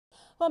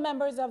Well,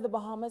 members of the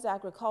Bahamas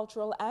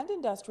Agricultural and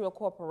Industrial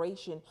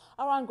Corporation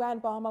are on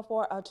Grand Bahama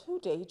for a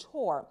two-day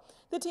tour.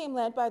 The team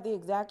led by the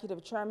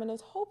executive chairman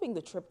is hoping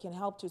the trip can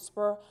help to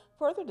spur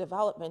further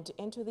development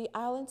into the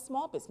island's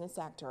small business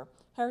sector.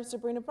 Here's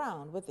Sabrina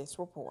Brown with this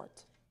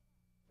report.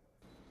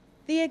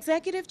 The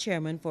executive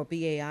chairman for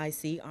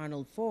B.A.I.C,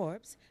 Arnold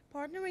Forbes,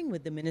 partnering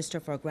with the Minister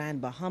for Grand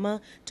Bahama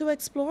to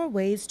explore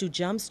ways to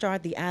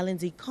jumpstart the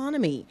island's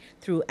economy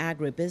through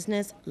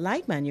agribusiness,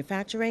 light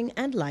manufacturing,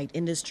 and light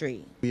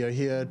industry. We are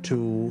here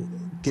to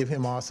give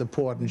him our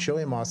support and show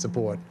him our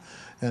support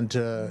and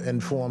to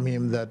inform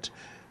him that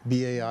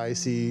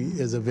B.A.I.C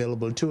is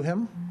available to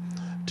him,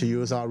 to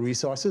use our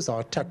resources,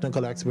 our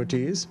technical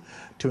expertise,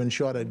 to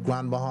ensure that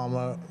Grand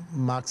Bahama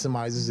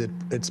maximizes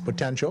its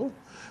potential.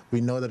 We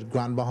know that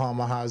Grand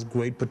Bahama has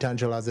great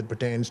potential as it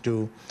pertains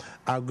to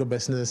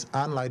agribusiness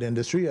and light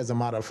industry. As a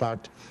matter of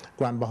fact,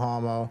 Grand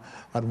Bahama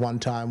at one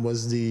time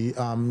was the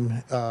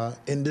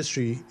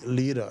industry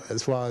leader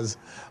as far as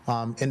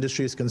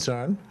industry is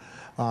concerned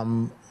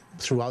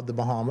throughout the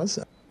Bahamas.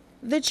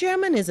 The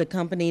chairman is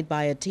accompanied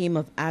by a team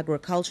of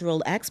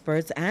agricultural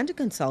experts and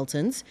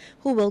consultants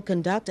who will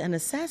conduct an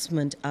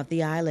assessment of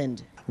the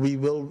island. We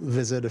will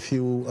visit a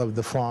few of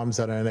the farms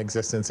that are in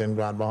existence in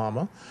Grand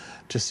Bahama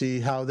to see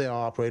how they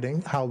are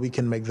operating, how we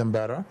can make them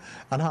better,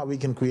 and how we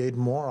can create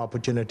more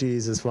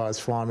opportunities as far as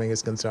farming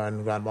is concerned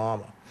in Grand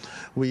Bahama.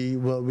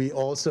 We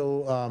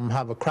also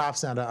have a craft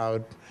center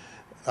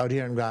out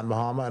here in Grand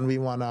Bahama, and we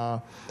want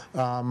to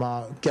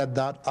get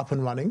that up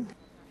and running.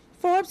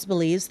 Forbes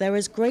believes there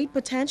is great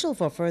potential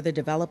for further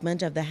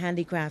development of the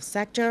handicraft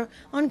sector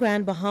on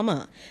Grand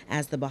Bahama,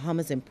 as the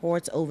Bahamas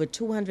imports over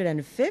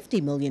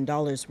 $250 million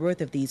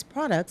worth of these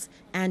products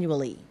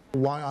annually.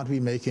 Why aren't we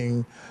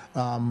making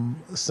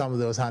some of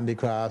those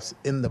handicrafts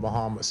in the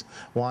Bahamas?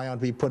 Why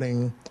aren't we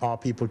putting our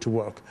people to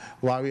work?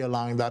 Why are we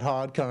allowing that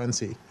hard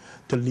currency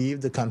to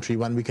leave the country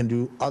when we can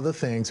do other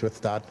things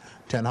with that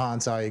to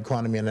enhance our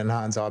economy and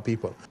enhance our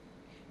people?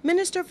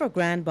 Minister for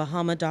Grand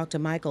Bahama, Dr.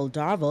 Michael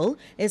Darville,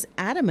 is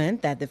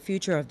adamant that the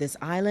future of this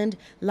island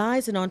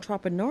lies in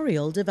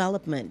entrepreneurial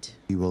development.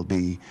 We will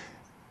be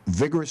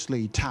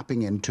vigorously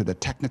tapping into the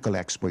technical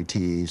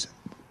expertise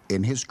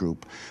in his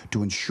group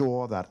to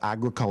ensure that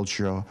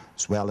agriculture,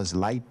 as well as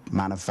light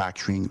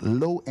manufacturing,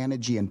 low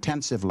energy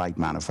intensive light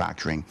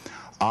manufacturing,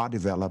 are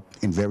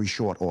developed in very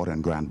short order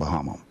in Grand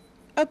Bahama.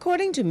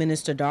 According to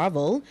Minister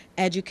Darville,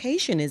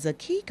 education is a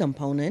key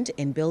component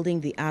in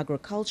building the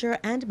agriculture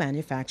and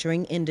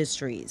manufacturing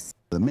industries.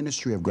 The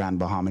Ministry of Grand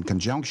Bahama, in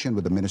conjunction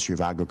with the Ministry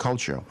of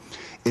Agriculture,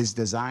 is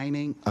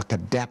designing a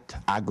cadet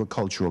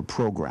agricultural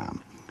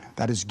program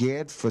that is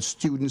geared for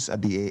students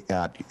at the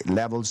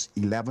levels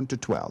 11 to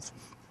 12,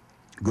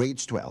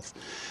 grades 12,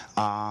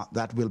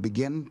 that will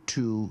begin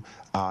to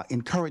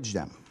encourage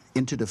them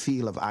into the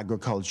field of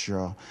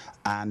agriculture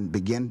and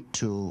begin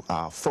to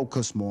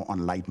focus more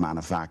on light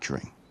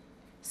manufacturing.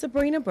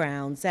 Sabrina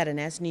Brown,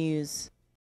 ZNS News.